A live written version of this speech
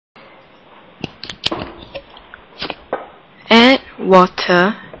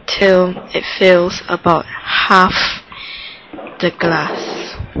water till it fills about half the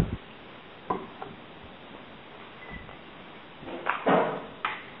glass.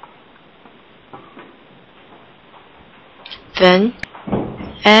 Then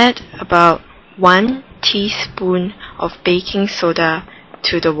add about 1 teaspoon of baking soda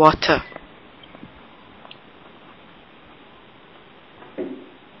to the water.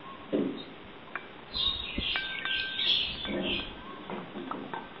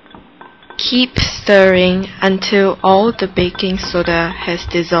 Keep stirring until all the baking soda has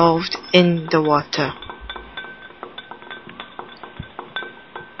dissolved in the water.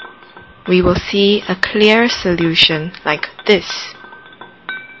 We will see a clear solution like this.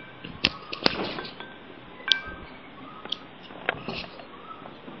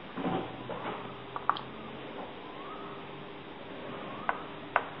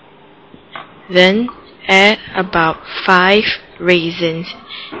 Then add about 5 raisins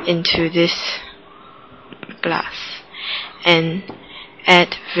into this glass and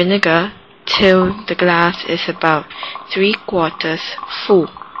add vinegar till the glass is about 3/4 full.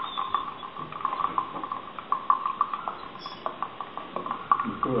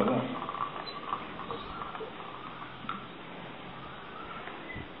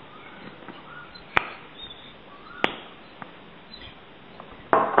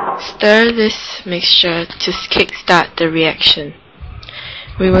 Stir this mixture to kickstart the reaction.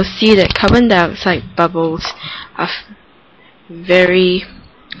 We will see that carbon dioxide bubbles are very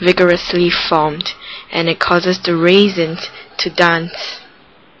vigorously formed, and it causes the raisins to dance.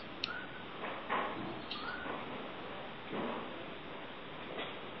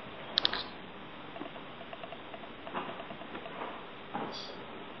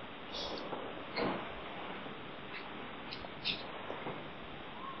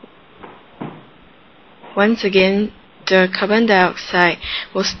 Once again, the carbon dioxide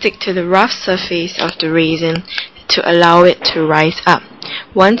will stick to the rough surface of the raisin to allow it to rise up.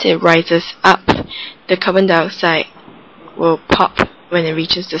 Once it rises up, the carbon dioxide will pop when it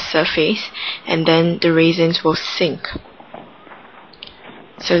reaches the surface, and then the raisins will sink.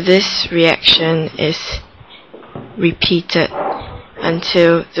 So this reaction is repeated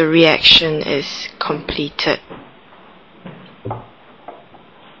until the reaction is completed.